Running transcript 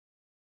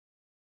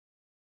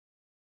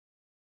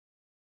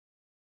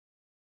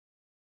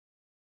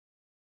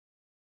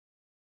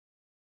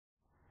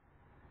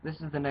this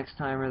is the next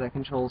timer that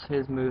controls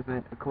his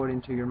movement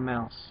according to your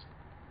mouse.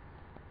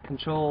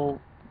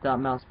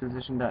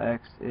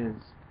 Control.mousePosition.x is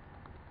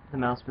the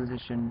mouse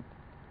position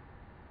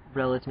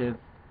relative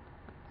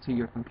to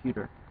your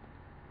computer.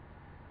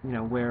 You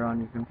know, where on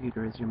your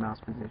computer is your mouse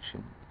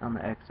position on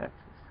the x-axis.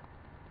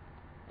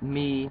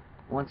 Me,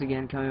 once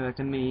again, coming back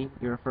to me,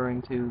 you're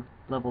referring to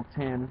level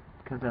 10,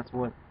 because that's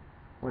what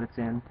it's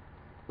in.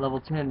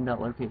 Level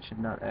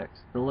 10.location.x,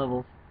 the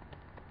level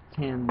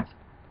 10's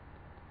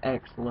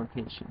x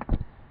location.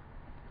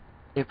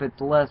 If it's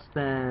less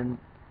than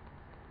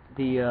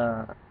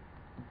the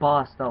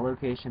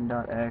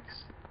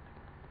boss.location.x,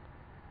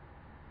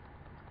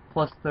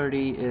 plus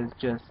 30 is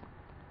just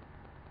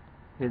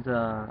his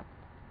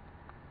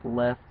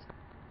left,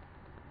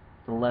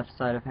 the left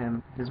side of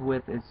him. His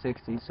width is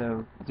 60,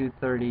 so do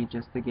 30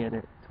 just to get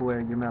it to where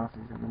your mouse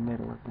is in the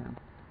middle of him.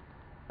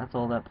 That's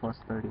all that plus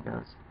 30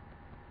 does.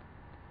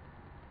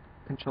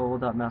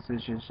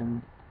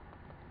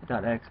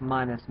 Control.mousePosition.x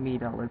minus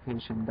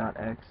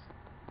me.location.x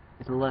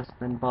is less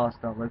than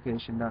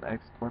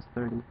boss.location.x plus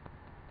 30.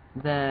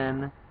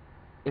 Then,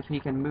 if he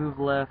can move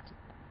left,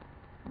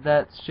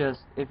 that's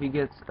just if he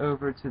gets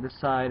over to the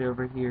side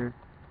over here,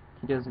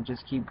 he doesn't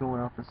just keep going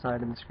off the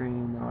side of the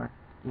screen or,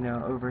 you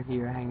know, over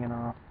here hanging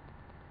off.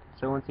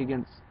 So once he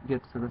gets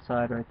to the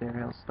side right there,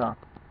 he'll stop.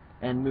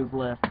 And move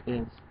left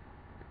is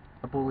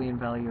a Boolean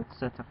value. It's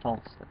set to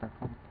false at that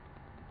point.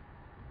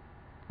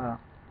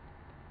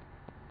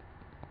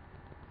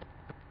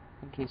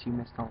 In case you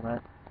missed all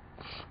that.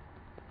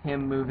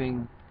 Him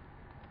moving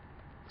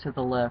to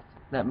the left,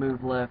 that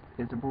move left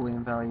is a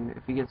Boolean value.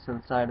 If he gets to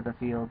the side of the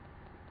field,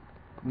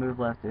 move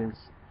left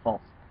is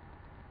false.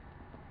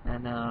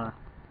 And there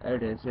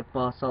it is. If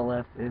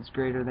boss.left is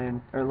greater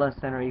than, or less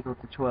than or equal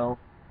to 12,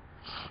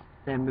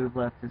 then move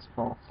left is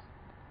false.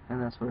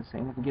 And that's what it's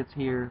saying. If it gets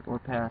here or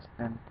past,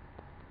 then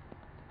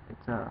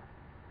it's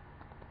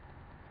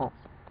false.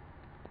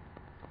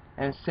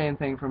 And it's the same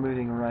thing for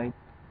moving right.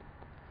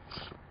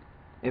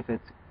 If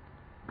it's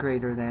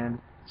greater than,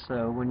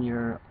 so when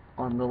you're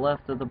on the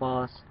left of the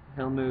boss,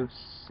 he'll move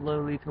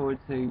slowly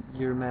towards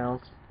your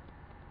mouse,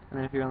 and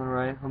then if you're on the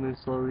right, he'll move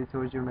slowly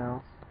towards your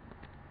mouse.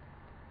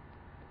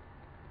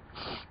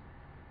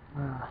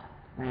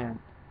 Man,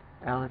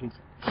 allergies.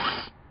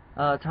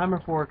 Timer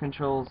 4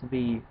 controls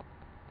the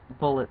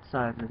bullet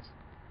sizes,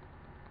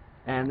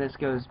 and this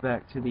goes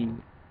back to the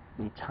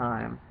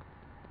time.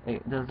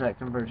 It does that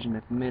conversion.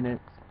 If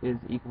minutes is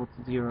equal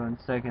to 0 and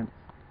seconds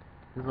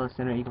is less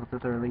than or equal to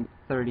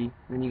 30,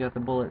 then you got the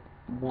bullet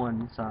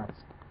 1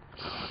 size.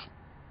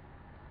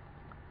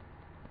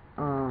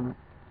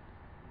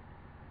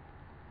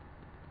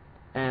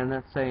 And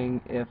that's saying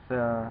if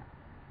the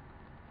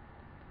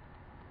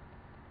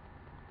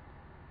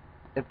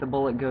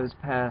bullet goes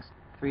past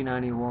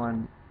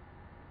 391,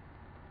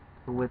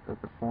 the width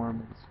of the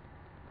form is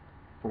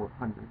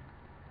 400.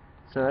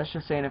 So that's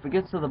just saying if it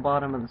gets to the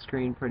bottom of the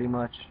screen, pretty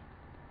much,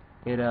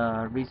 it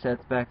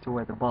resets back to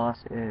where the boss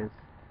is,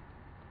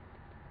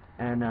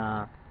 and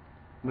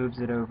moves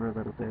it over a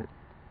little bit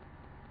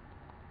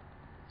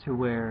to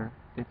where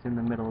it's in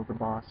the middle of the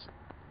boss,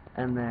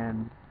 and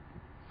then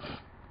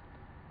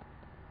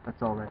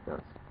that's all that does.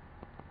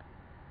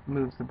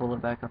 Moves the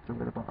bullet back up to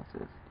where the boss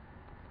is.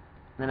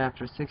 Then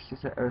after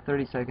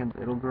 30 seconds,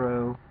 it'll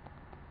grow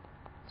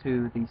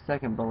to the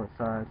second bullet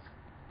size,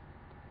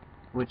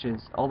 which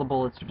is all the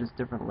bullets are just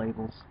different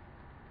labels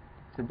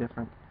set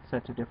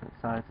to different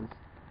sizes.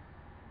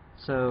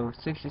 So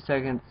 60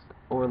 seconds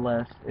or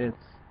less, it's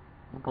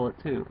bullet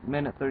 2.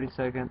 Minute 30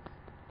 seconds,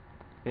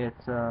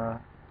 it's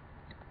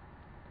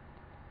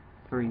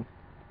 3.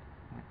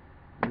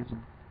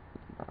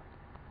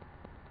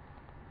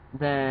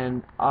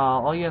 Then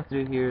all you have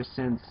to do here,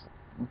 since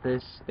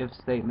this if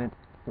statement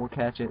will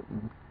catch it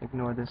and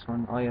ignore this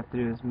one, all you have to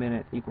do is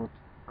minute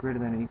greater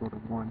than or equal to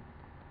 1.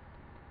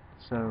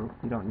 So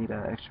you don't need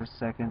an extra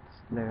seconds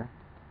there,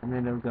 and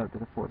then it'll go up to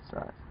the 4th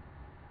size.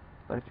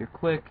 But if you're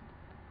quick,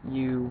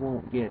 you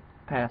won't get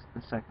past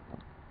the second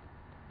one.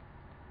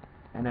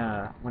 And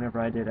whenever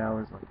I did, I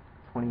was like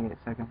 28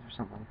 seconds or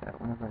something like that,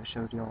 whenever I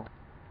showed y'all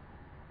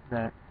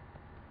that.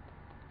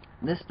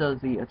 This does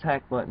the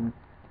attack button.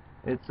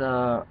 It's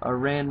a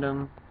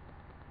random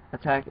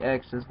attack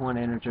X is one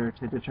integer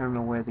to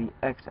determine where the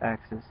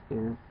x-axis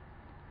is,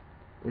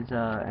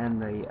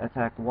 and the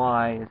attack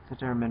Y is to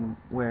determine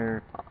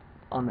where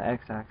on the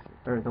x-axis,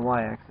 or the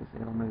y-axis,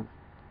 it'll move.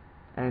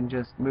 And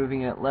just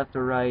moving it left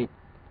or right,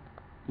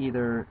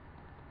 either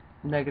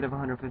negative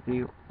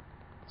 150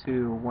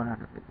 to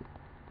 150.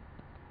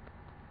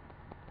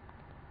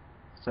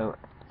 So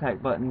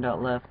attack button dot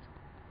left.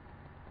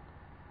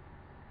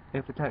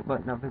 If attack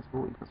button not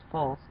visible equals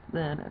false,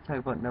 then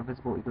attack button not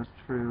visible equals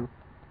true,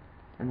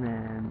 and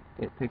then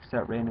it picks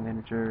that random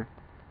integer.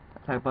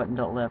 Attack button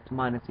dot left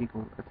minus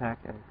equals attack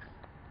X.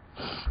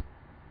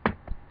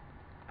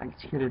 I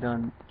guess you could have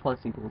done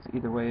plus equals.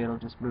 Either way, it'll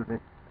just move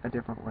it a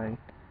different way.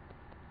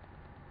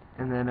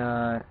 And then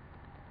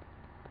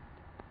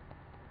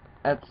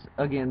that's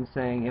again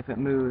saying if it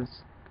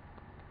moves,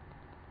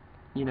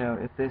 you know,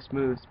 if this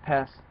moves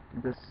past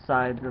the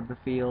sides of the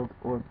field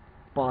or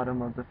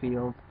bottom of the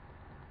field.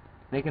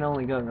 They can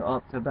only go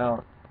up to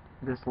about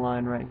this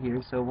line right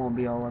here, so it won't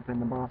be all up in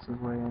the boss's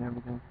way and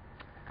everything.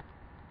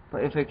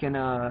 But if it can,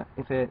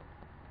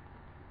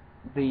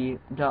 the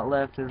dot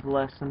left is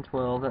less than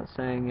 12, that's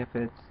saying if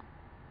it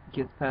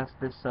gets past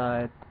this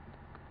side,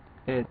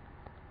 it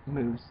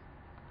moves.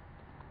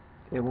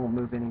 It won't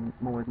move any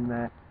more than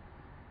that.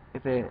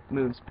 If it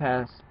moves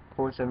past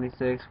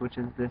 476, which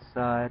is this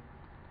side,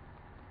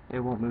 it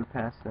won't move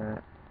past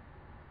that.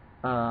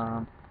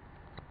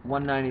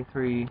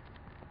 193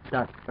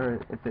 dot, or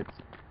if its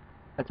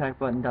attack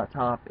button dot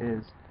top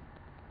is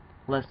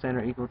less than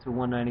or equal to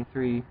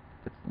 193,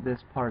 it's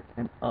this part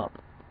and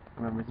up.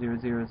 Remember,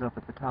 00 is up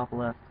at the top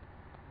left,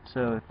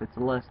 so if it's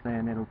less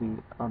than, it'll be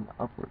on the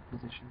upward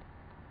position.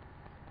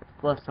 If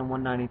it's less than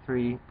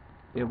 193,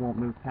 it won't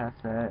move past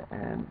that,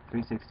 and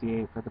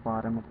 368 for the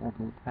bottom, it won't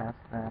move past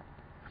that.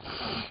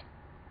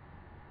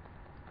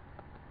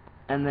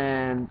 And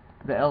then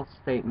the else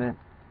statement,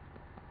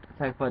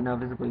 attack button not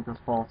visible equals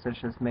false,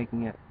 it's just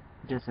making it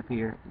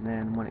disappear, and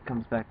then when it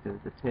comes back to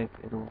the tick,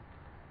 it'll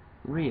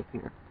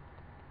reappear.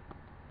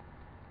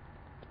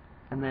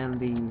 And then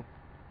the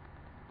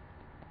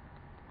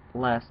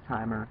last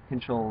timer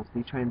controls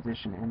the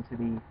transition into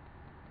the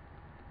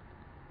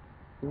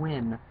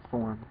win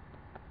form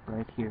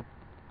right here.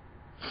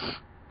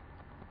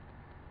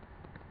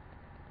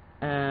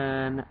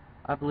 And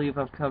I believe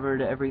I've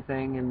covered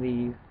everything in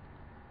the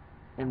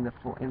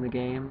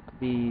game.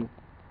 The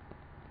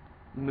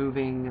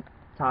moving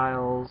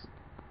tiles,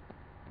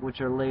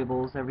 which are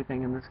labels.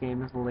 Everything in this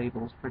game is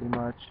labels, pretty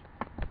much.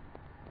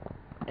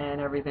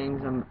 And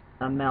everything's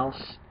a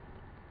mouse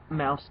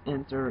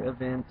enter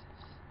event.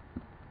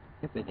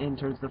 If it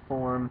enters the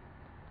form,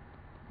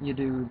 you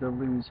do the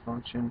lose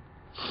function.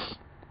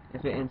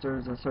 If it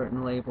enters a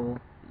certain label,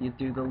 you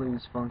do the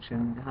lose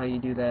function. How you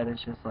do that is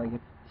just like,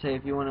 say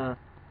if you want to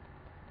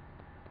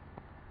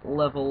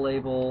level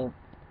label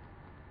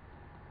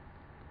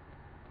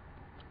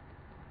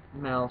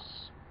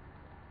mouse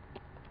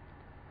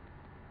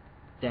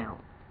down.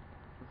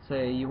 Let's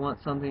say you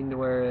want something to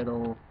where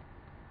it'll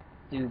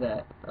do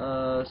that.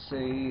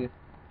 Say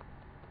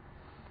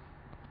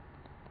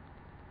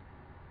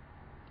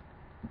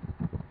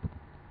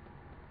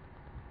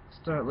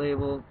start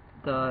label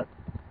dot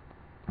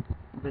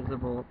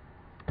visible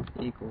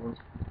equals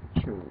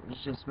true.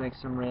 Just make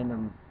some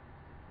random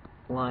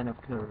line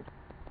of code.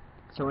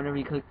 So whenever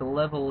you click the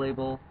level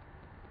label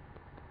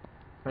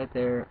right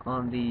there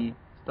on the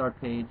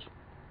start page,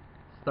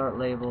 start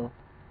label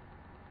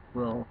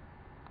will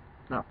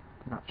not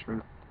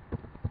true,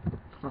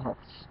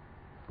 false.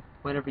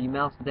 Whenever you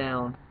mouse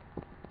down,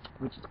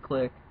 which is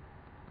click,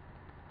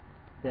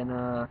 then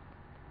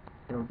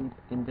it'll be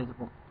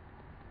invisible.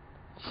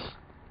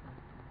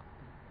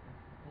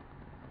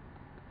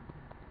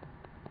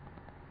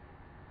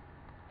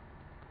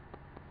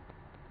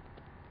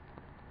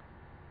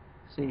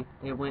 See,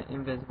 it went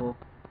invisible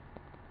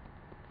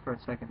for a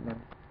second there.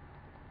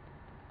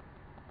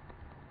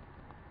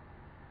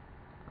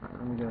 Alright,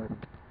 let me go ahead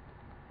and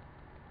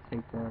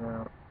take that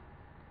out.